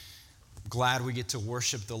Glad we get to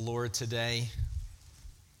worship the Lord today.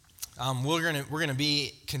 We're gonna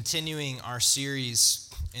be continuing our series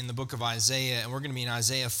in the book of Isaiah, and we're gonna be in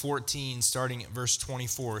Isaiah 14, starting at verse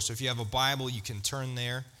 24. So if you have a Bible, you can turn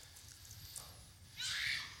there.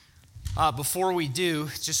 Before we do,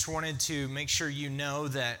 just wanted to make sure you know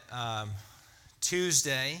that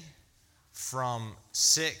Tuesday from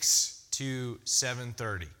 6 to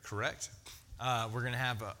 7:30, correct? We're gonna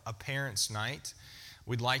have a parents' night.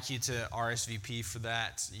 We'd like you to RSVP for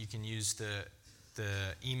that. You can use the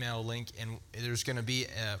email link, and there's going to be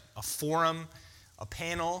a forum, a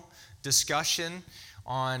panel discussion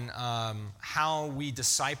on how we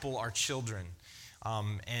disciple our children.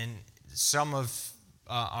 And some of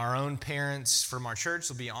our own parents from our church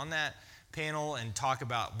will be on that panel and talk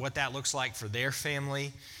about what that looks like for their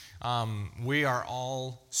family. We are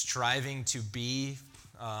all striving to be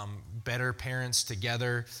better parents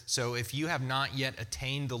together. So if you have not yet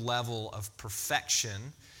attained the level of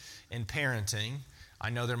perfection in parenting,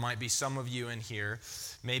 I know there might be some of you in here,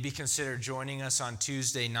 maybe consider joining us on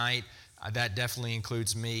Tuesday night. That definitely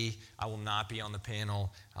includes me. I will not be on the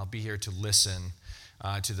panel. I'll be here to listen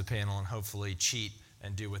to the panel and hopefully cheat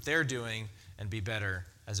and do what they're doing and be better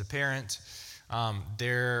as a parent.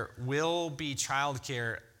 There will be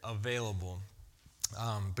childcare available.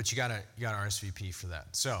 But you gotta RSVP for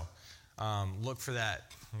that. So look for that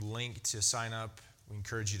link to sign up. We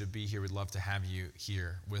encourage you to be here. We'd love to have you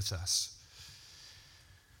here with us.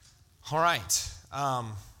 All right.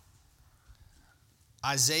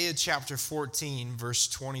 Isaiah chapter 14, verse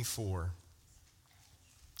 24.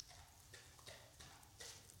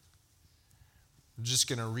 I'm just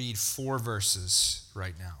going to read 4 verses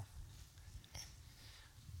right now.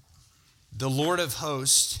 The Lord of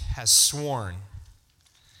hosts has sworn,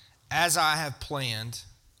 as I have planned,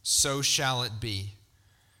 so shall it be.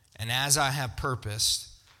 And as I have purposed,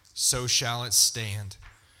 so shall it stand.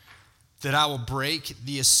 That I will break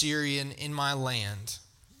the Assyrian in my land,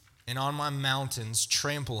 and on my mountains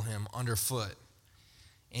trample him underfoot.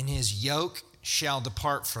 And his yoke shall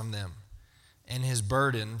depart from them, and his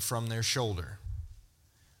burden from their shoulder.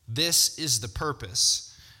 This is the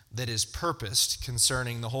purpose that is purposed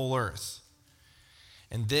concerning the whole earth.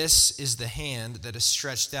 And this is the hand that is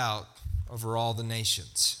stretched out over all the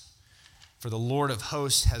nations. For the Lord of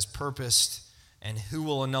hosts has purposed, and who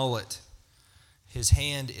will annul it? His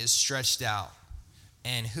hand is stretched out,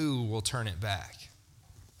 and who will turn it back?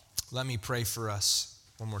 Let me pray for us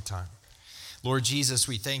one more time. Lord Jesus,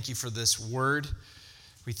 we thank you for this word.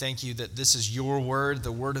 We thank you that this is your word,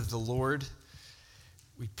 the word of the Lord.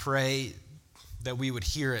 We pray that we would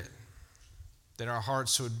hear it, that our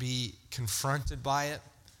hearts would be confronted by it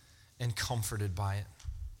and comforted by it.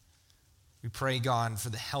 We pray, God, for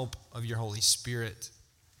the help of your Holy Spirit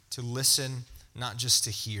to listen, not just to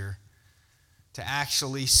hear, to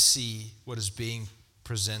actually see what is being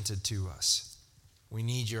presented to us. We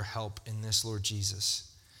need your help in this, Lord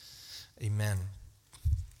Jesus. Amen.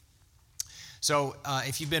 So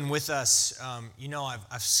if you've been with us, you know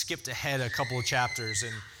I've skipped ahead a couple of chapters,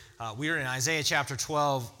 and we were in Isaiah chapter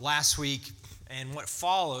 12 last week. And what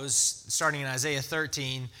follows, starting in Isaiah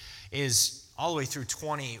 13, is all the way through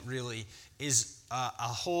 20, really, is a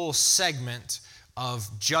whole segment of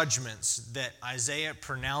judgments that Isaiah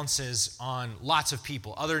pronounces on lots of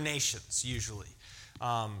people, other nations, usually.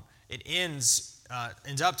 It ends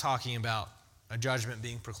up talking about a judgment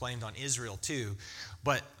being proclaimed on Israel, too.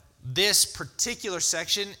 But this particular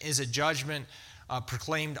section is a judgment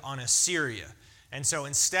proclaimed on Assyria. And so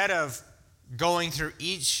instead of going through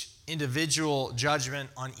each individual judgment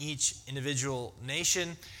on each individual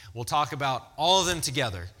nation, we'll talk about all of them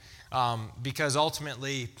together because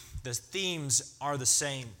ultimately the themes are the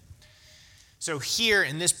same. So here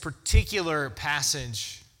in this particular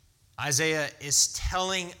passage, Isaiah is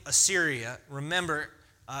telling Assyria, remember,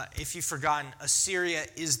 if you've forgotten, Assyria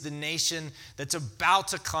is the nation that's about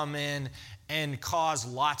to come in and cause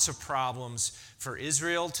lots of problems for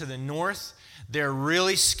Israel to the north. They're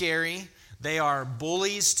really scary. They are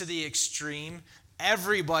bullies to the extreme.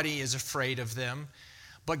 Everybody is afraid of them.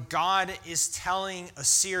 But God is telling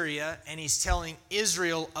Assyria, and he's telling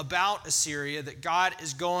Israel about Assyria, that God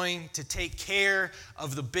is going to take care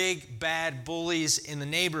of the big, bad bullies in the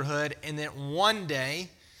neighborhood, and that one day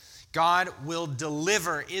God will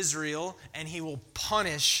deliver Israel, and he will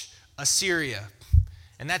punish Assyria.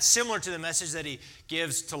 And that's similar to the message that he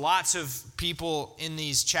gives to lots of people in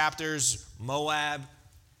these chapters: Moab,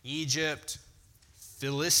 Egypt,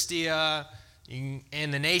 Philistia,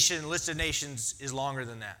 and the list of nations is longer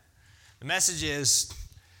than that. The message is,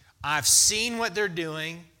 I've seen what they're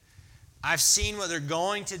doing. I've seen what they're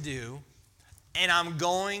going to do. and I'm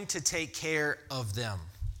going to take care of them.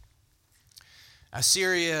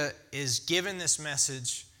 Assyria is given this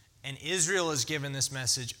message, and Israel is given this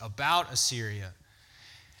message about Assyria.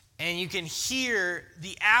 And you can hear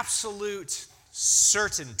the absolute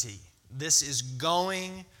certainty. This is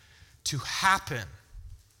going to happen.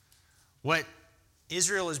 What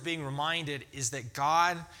Israel is being reminded is that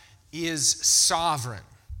God is sovereign.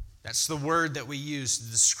 That's the word that we use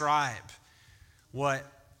to describe what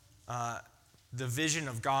the vision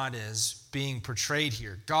of God is being portrayed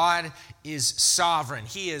here. God is sovereign.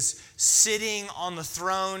 He is sitting on the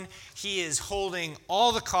throne. He is holding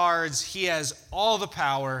all the cards. He has all the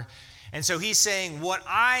power. And so he's saying, what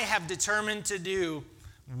I have determined to do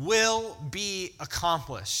will be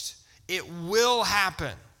accomplished. It will happen.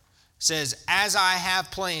 It says, as I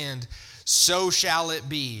have planned, so shall it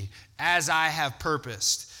be. As I have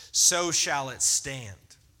purposed, so shall it stand.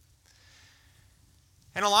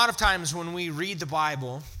 And a lot of times when we read the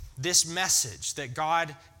Bible, this message that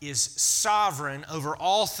God is sovereign over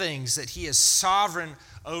all things, that he is sovereign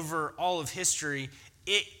over all of history,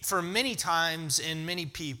 for many times and many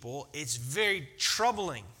people, it's very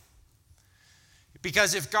troubling.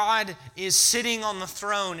 Because if God is sitting on the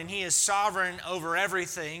throne and he is sovereign over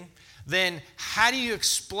everything, then how do you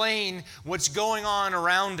explain what's going on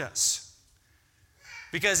around us?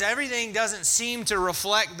 Because everything doesn't seem to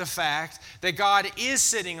reflect the fact that God is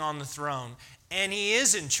sitting on the throne and he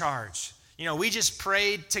is in charge. You know, we just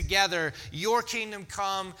prayed together, your kingdom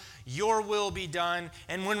come, your will be done.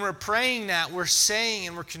 And when we're praying that, we're saying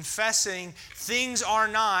and we're confessing things are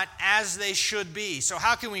not as they should be. So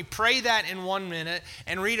how can we pray that in 1 minute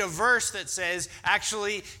and read a verse that says,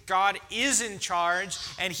 actually, God is in charge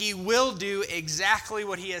and he will do exactly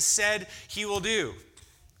what he has said he will do?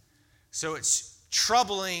 So it's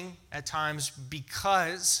troubling at times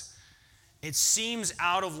because it seems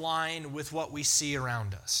out of line with what we see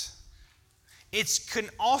around us. It can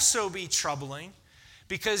also be troubling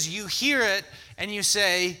because you hear it and you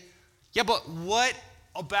say, yeah, but what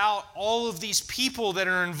about all of these people that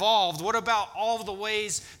are involved? What about all of the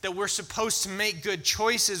ways that we're supposed to make good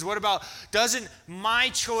choices? What about, doesn't my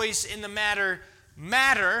choice in the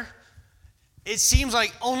matter? It seems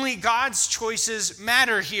like only God's choices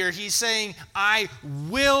matter here. He's saying, I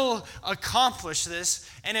will accomplish this.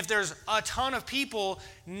 And if there's a ton of people,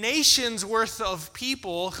 nations worth of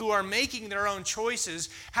people who are making their own choices,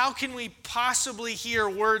 how can we possibly hear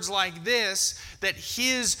words like this, that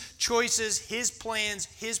his choices, his plans,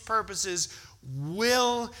 his purposes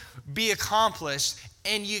will be accomplished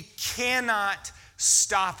and you cannot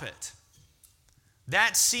stop it?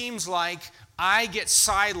 That seems like I get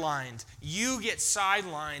sidelined, you get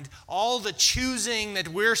sidelined. All the choosing that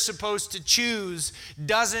we're supposed to choose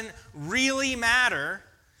doesn't really matter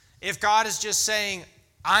if God is just saying,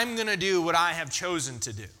 I'm going to do what I have chosen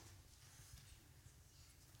to do.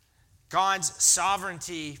 God's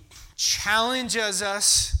sovereignty challenges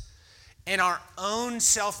us in our own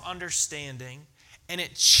self-understanding, and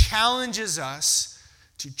it challenges us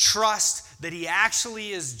to trust that he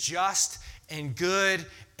actually is just and good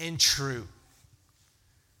and true.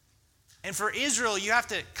 And for Israel, you have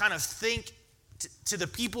to kind of think to the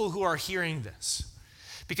people who are hearing this.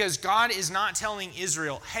 Because God is not telling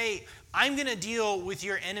Israel, hey, I'm going to deal with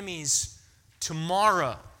your enemies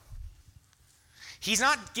tomorrow. He's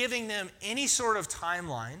not giving them any sort of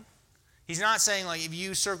timeline. He's not saying, like, if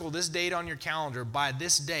you circle this date on your calendar, by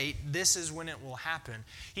this date, this is when it will happen.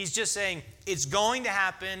 He's just saying, it's going to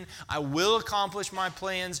happen. I will accomplish my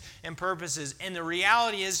plans and purposes. And the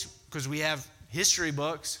reality is, because we have history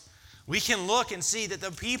books, we can look and see that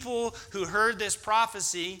the people who heard this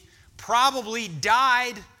prophecy probably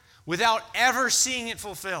died without ever seeing it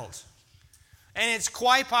fulfilled. And it's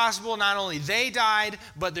quite possible not only they died,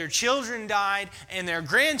 but their children died and their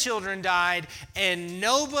grandchildren died, and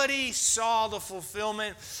nobody saw the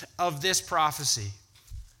fulfillment of this prophecy.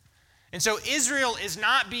 And so Israel is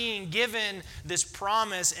not being given this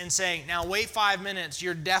promise and saying, now wait 5 minutes,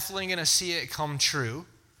 you're definitely going to see it come true.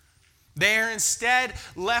 They are instead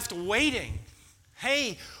left waiting.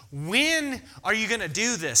 Hey, when are you going to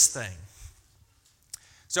do this thing?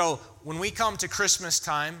 So when we come to Christmas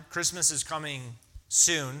time, Christmas is coming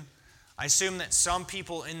soon. I assume that some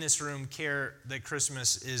people in this room care that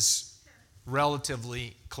Christmas is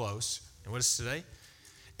relatively close. And what is today?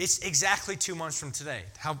 It's exactly 2 months from today.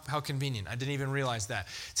 How convenient. I didn't even realize that.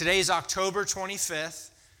 Today is October 25th.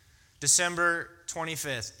 December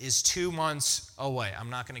 25th is 2 months away. I'm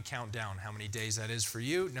not going to count down how many days that is for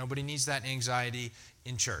you. Nobody needs that anxiety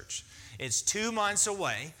in church. It's 2 months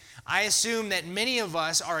away. I assume that many of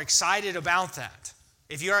us are excited about that.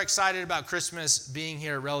 If you are excited about Christmas being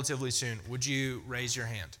here relatively soon, would you raise your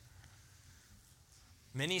hand?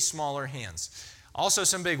 Many smaller hands. Also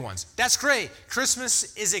some big ones. That's great.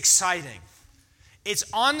 Christmas is exciting. It's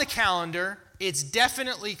on the calendar. It's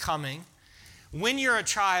definitely coming. When you're a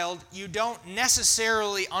child, you don't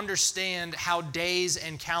necessarily understand how days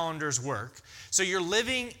and calendars work. So you're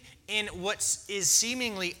living in what is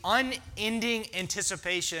seemingly unending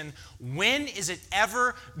anticipation. When is it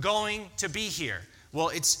ever going to be here? Well,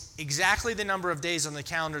 it's exactly the number of days on the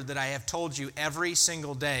calendar that I have told you every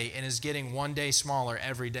single day, and is getting one day smaller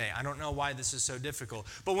every day. I don't know why this is so difficult.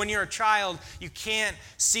 But when you're a child, you can't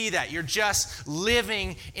see that. You're just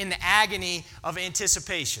living in the agony of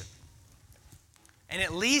anticipation. And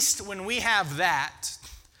at least when we have that,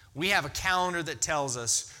 we have a calendar that tells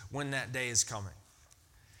us when that day is coming.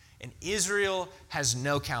 And Israel has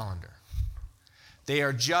no calendar. They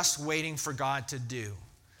are just waiting for God to do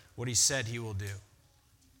what he said he will do.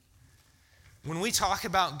 When we talk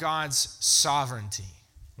about God's sovereignty,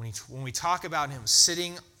 when we talk about him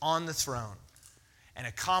sitting on the throne and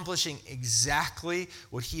accomplishing exactly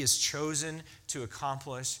what he has chosen to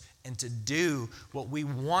accomplish and to do what we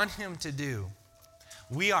want him to do,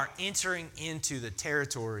 we are entering into the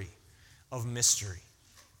territory of mystery.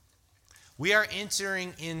 We are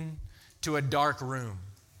entering into a dark room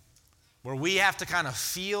where we have to kind of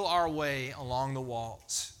feel our way along the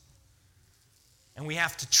walls. And we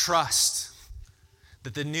have to trust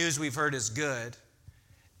that the news we've heard is good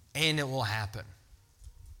and it will happen.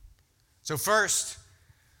 So first,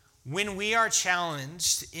 when we are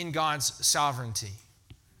challenged in God's sovereignty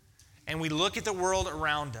and we look at the world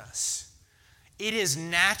around us, it is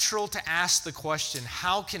natural to ask the question,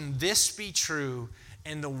 how can this be true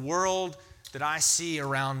and the world that I see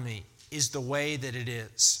around me is the way that it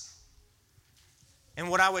is? And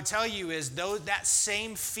what I would tell you is, though that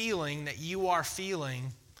same feeling that you are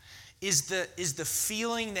feeling is the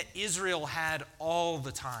feeling that Israel had all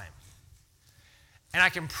the time. And I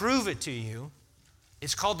can prove it to you.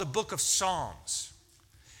 It's called the book of Psalms.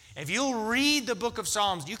 If you'll read the book of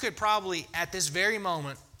Psalms, you could probably, at this very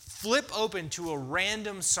moment, flip open to a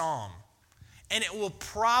random psalm, and it will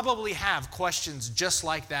probably have questions just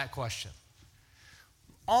like that question.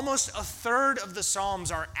 Almost a third of the Psalms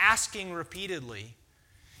are asking repeatedly,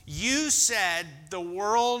 you said the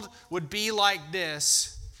world would be like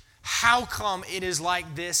this. How come it is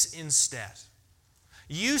like this instead?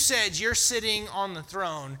 You said you're sitting on the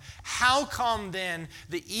throne. How come then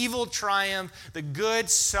the evil triumph, the good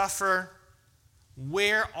suffer?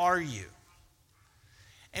 Where are you?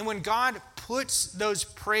 And when God puts those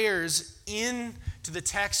prayers into the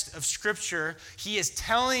text of Scripture, he is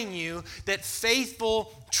telling you that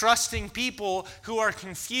faithful, trusting people who are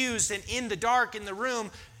confused and in the dark in the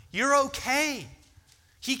room, you're okay.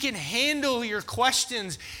 He can handle your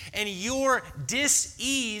questions, and your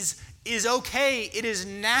dis-ease is okay. It is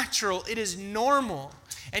natural. It is normal.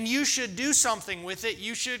 And you should do something with it.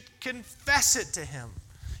 You should confess it to him.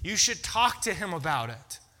 You should talk to him about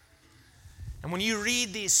it. And when you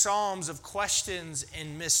read these psalms of questions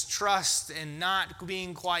and mistrust and not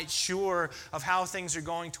being quite sure of how things are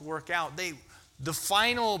going to work out, the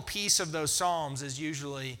final piece of those psalms is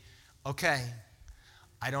usually, okay,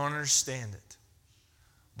 I don't understand it,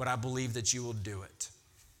 but I believe that you will do it.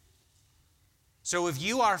 So if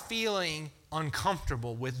you are feeling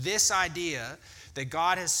uncomfortable with this idea that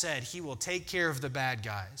God has said he will take care of the bad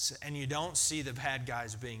guys, and you don't see the bad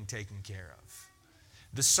guys being taken care of,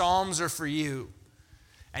 the Psalms are for you,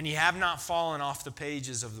 and you have not fallen off the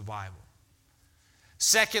pages of the Bible.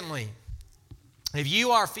 Secondly, if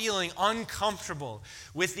you are feeling uncomfortable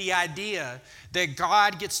with the idea that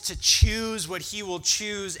God gets to choose what he will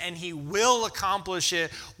choose and he will accomplish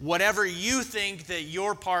it, whatever you think that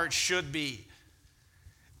your part should be,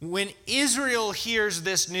 when Israel hears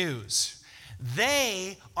this news,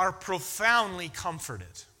 they are profoundly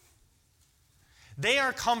comforted. They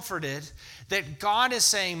are comforted that God is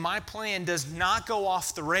saying, my plan does not go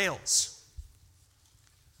off the rails.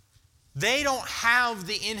 They don't have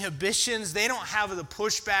the inhibitions. They don't have the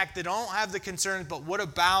pushback. They don't have the concerns. But what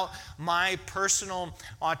about my personal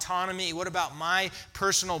autonomy? What about my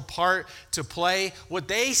personal part to play? What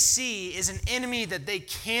they see is an enemy that they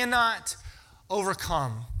cannot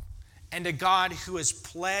overcome, and a God who has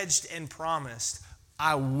pledged and promised,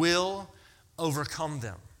 I will overcome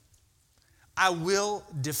them. I will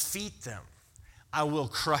defeat them. I will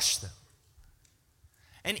crush them.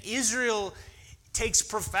 And Israel takes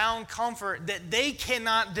profound comfort that they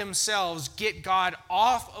cannot themselves get God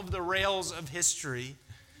off of the rails of history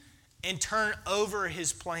and turn over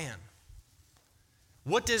his plan.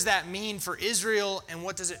 What does that mean for Israel, and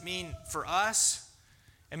what does it mean for us?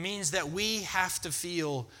 It means that we have to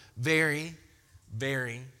feel very,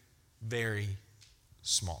 very, very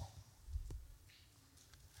small.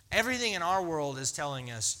 Everything in our world is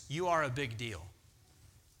telling us, you are a big deal.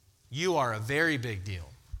 You are a very big deal.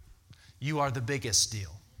 You are the biggest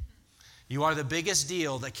deal. You are the biggest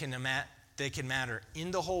deal that can matter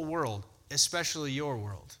in the whole world, especially your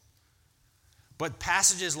world. But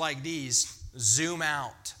passages like these zoom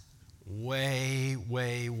out way,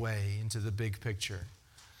 way, way into the big picture.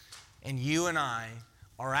 And you and I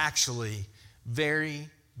are actually very,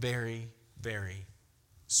 very, very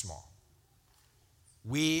small.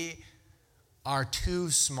 We are too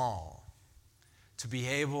small to be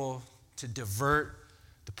able to divert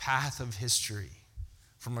the path of history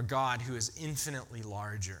from a God who is infinitely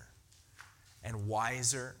larger and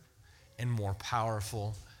wiser and more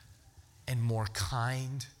powerful and more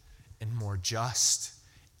kind and more just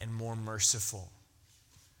and more merciful.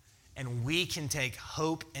 And we can take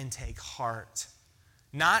hope and take heart,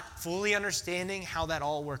 not fully understanding how that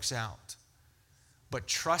all works out, but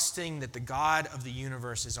trusting that the God of the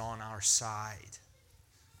universe is on our side.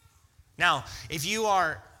 Now, if you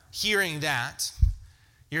are hearing that,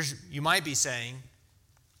 you might be saying,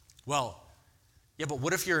 well, yeah, but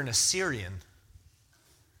what if you're an Assyrian?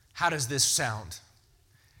 How does this sound?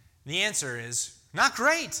 The answer is, not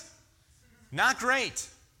great. Not great,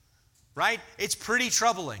 right? It's pretty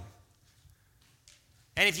troubling.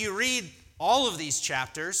 And if you read all of these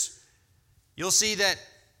chapters, you'll see that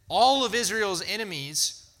all of Israel's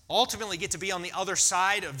enemies ultimately get to be on the other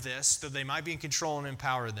side of this, though they might be in control and in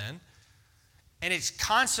power then. And it's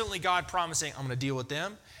constantly God promising, I'm going to deal with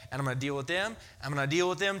them, and I'm going to deal with them, I'm going to deal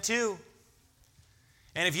with them too.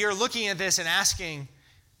 And if you're looking at this and asking,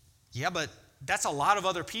 yeah, but that's a lot of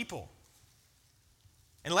other people.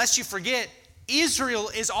 Unless you forget, Israel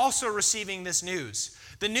is also receiving this news.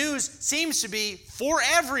 The news seems to be for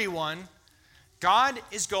everyone, God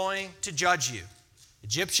is going to judge you.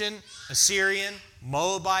 Egyptian, Assyrian,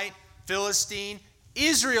 Moabite, Philistine,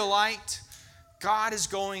 Israelite, God is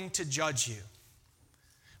going to judge you.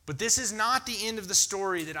 But this is not the end of the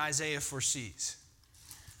story that Isaiah foresees.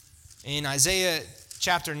 In Isaiah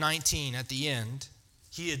chapter 19, at the end,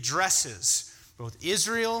 he addresses both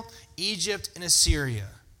Israel, Egypt, and Assyria.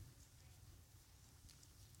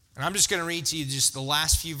 And I'm just going to read to you just the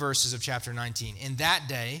last few verses of chapter 19. In that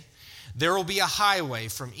day, there will be a highway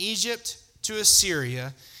from Egypt to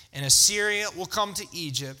Assyria, and Assyria will come to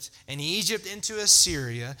Egypt, and Egypt into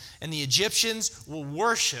Assyria, and the Egyptians will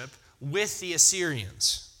worship with the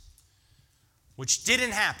Assyrians. Which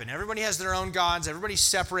didn't happen. Everybody has their own gods. Everybody's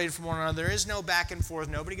separated from one another. There is no back and forth.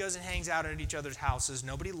 Nobody goes and hangs out at each other's houses.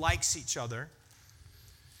 Nobody likes each other.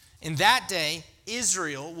 In that day,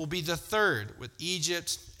 Israel will be the third with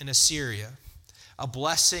Egypt and Assyria, a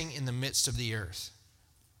blessing in the midst of the earth,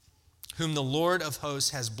 whom the Lord of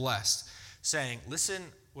hosts has blessed, saying, listen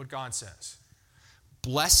what God says.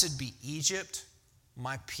 Blessed be Egypt,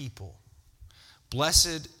 my people.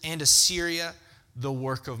 Blessed and Assyria, the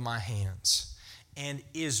work of my hands. And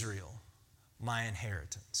Israel, my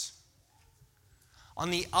inheritance.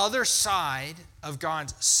 On the other side of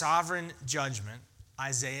God's sovereign judgment,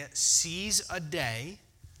 Isaiah sees a day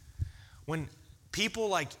when people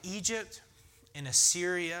like Egypt and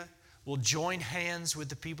Assyria will join hands with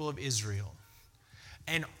the people of Israel.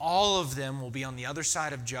 And all of them will be on the other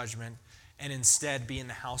side of judgment and instead be in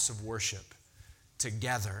the house of worship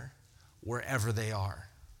together wherever they are.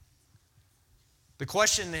 The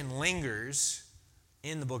question then lingers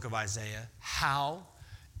in the book of Isaiah, how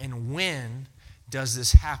and when does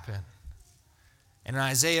this happen? And in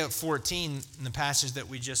Isaiah 14, in the passage that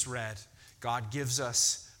we just read, God gives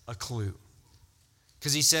us a clue.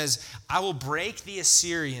 Because he says, I will break the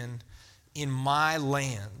Assyrian in my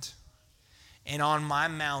land, and on my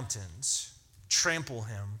mountains trample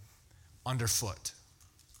him underfoot.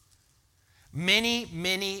 Many,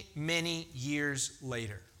 many, many years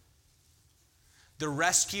later, the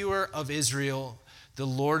rescuer of Israel, the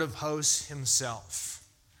Lord of hosts himself,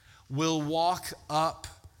 will walk up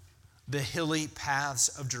the hilly paths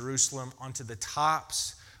of Jerusalem onto the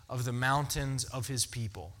tops of the mountains of his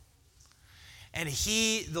people. And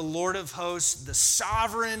he, the Lord of hosts, the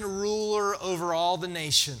sovereign ruler over all the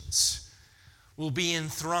nations, will be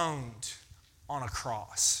enthroned on a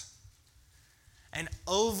cross. And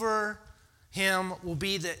over him will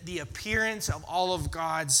be the appearance of all of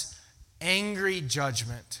God's angry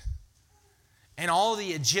judgment. And all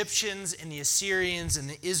the Egyptians and the Assyrians and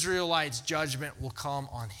the Israelites' judgment will come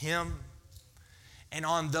on him. And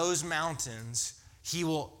on those mountains, he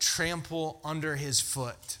will trample under his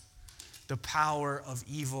foot the power of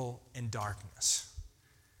evil and darkness.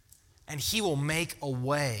 and he will make a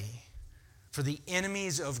way for the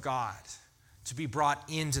enemies of God to be brought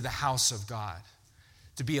into the house of God,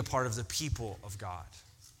 to be a part of the people of God.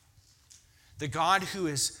 The God who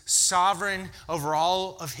is sovereign over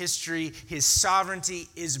all of history, his sovereignty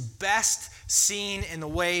is best seen in the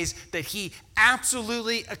ways that he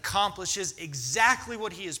absolutely accomplishes exactly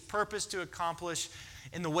what he has purposed to accomplish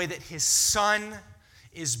in the way that his Son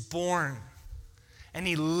is born. And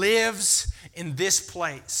he lives in this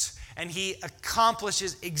place. And he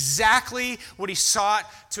accomplishes exactly what he sought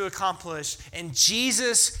to accomplish. And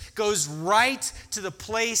Jesus goes right to the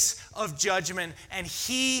place of judgment. And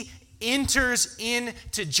he enters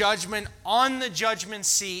into judgment on the judgment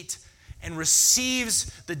seat and receives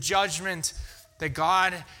the judgment that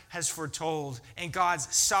God has foretold. And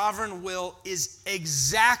God's sovereign will is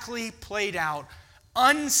exactly played out,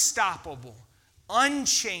 unstoppable,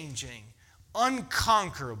 unchanging,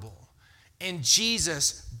 unconquerable. And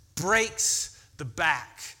Jesus breaks the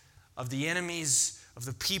back of the enemies of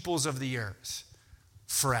the peoples of the earth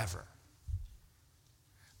forever.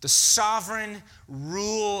 The sovereign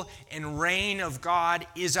rule and reign of God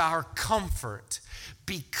is our comfort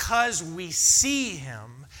because we see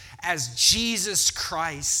him as Jesus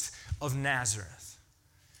Christ of Nazareth.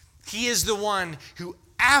 He is the one who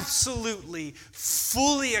absolutely,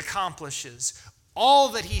 fully accomplishes all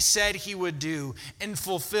that he said he would do and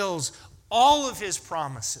fulfills all of his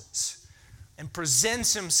promises and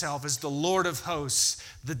presents himself as the Lord of hosts,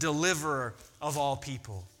 the deliverer of all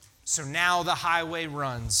people. So now the highway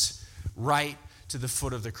runs right to the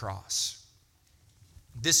foot of the cross.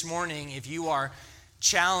 This morning, if you are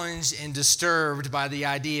challenged and disturbed by the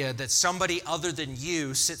idea that somebody other than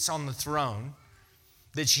you sits on the throne,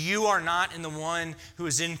 that you are not in the one who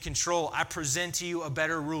is in control, I present to you a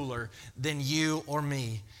better ruler than you or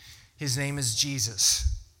me. His name is Jesus.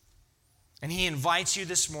 And he invites you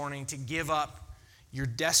this morning to give up your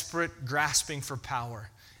desperate grasping for power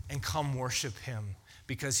and come worship him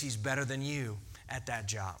because he's better than you at that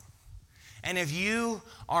job. And if you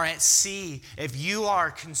are at sea, if you are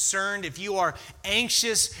concerned, if you are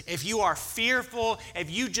anxious, if you are fearful, if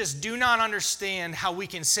you just do not understand how we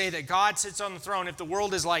can say that God sits on the throne, if the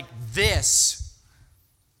world is like this,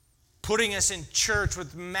 putting us in church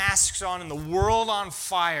with masks on and the world on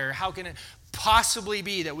fire, how can it possibly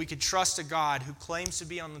be that we could trust a God who claims to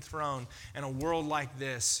be on the throne in a world like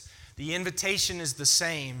this? The invitation is the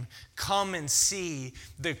same. Come and see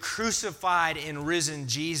the crucified and risen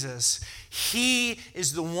Jesus. He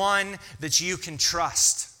is the one that you can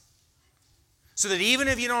trust. So that even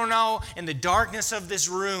if you don't know in the darkness of this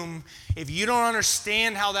room, if you don't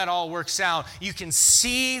understand how that all works out, you can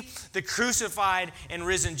see the crucified and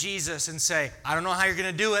risen Jesus and say, I don't know how you're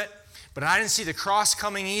going to do it, but I didn't see the cross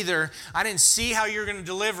coming either. I didn't see how you're going to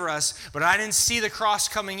deliver us, but I didn't see the cross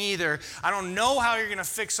coming either. I don't know how you're going to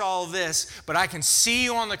fix all of this, but I can see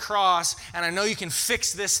you on the cross, and I know you can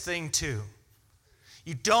fix this thing too.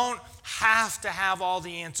 You don't have to have all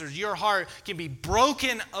the answers. Your heart can be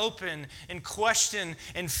broken open in question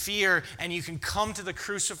and fear, and you can come to the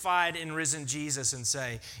crucified and risen Jesus and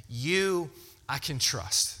say, you, I can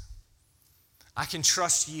trust. I can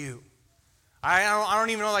trust you. I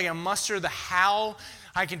don't even know if I can muster the how.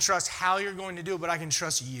 I can trust how you're going to do it, but I can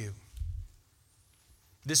trust you.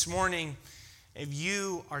 This morning, if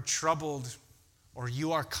you are troubled or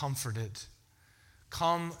you are comforted,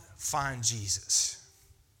 come find Jesus.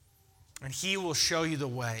 And he will show you the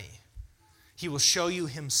way. He will show you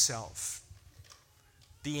himself.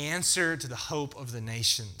 The answer to the hope of the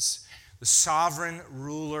nations. The sovereign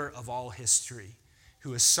ruler of all history,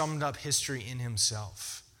 who has summed up history in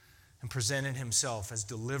himself and presented himself as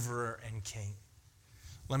deliverer and king.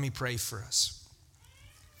 Let me pray for us.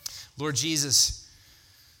 Lord Jesus,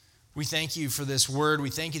 we thank you for this word. We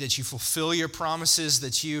thank you that you fulfill your promises,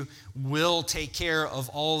 that you will take care of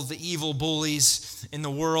all the evil bullies in the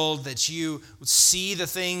world, that you see the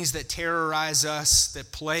things that terrorize us,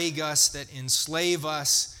 that plague us, that enslave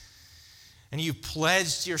us, and you've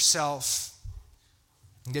pledged yourself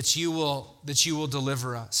that you will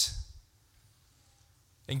deliver us.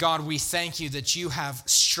 And God, we thank you that you have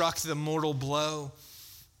struck the mortal blow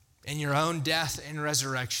in your own death and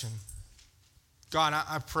resurrection. God,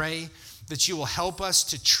 I pray that you will help us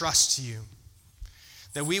to trust you,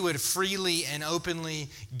 that we would freely and openly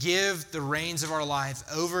give the reins of our life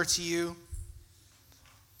over to you,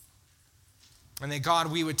 and that, God,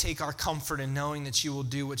 we would take our comfort in knowing that you will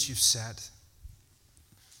do what you've said.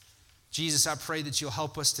 Jesus, I pray that you'll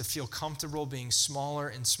help us to feel comfortable being smaller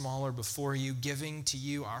and smaller before you, giving to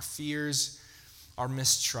you our fears, our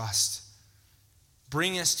mistrust.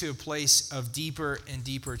 Bring us to a place of deeper and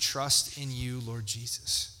deeper trust in you, Lord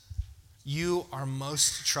Jesus. You are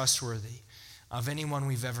most trustworthy of anyone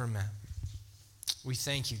we've ever met. We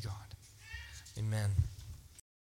thank you, God. Amen.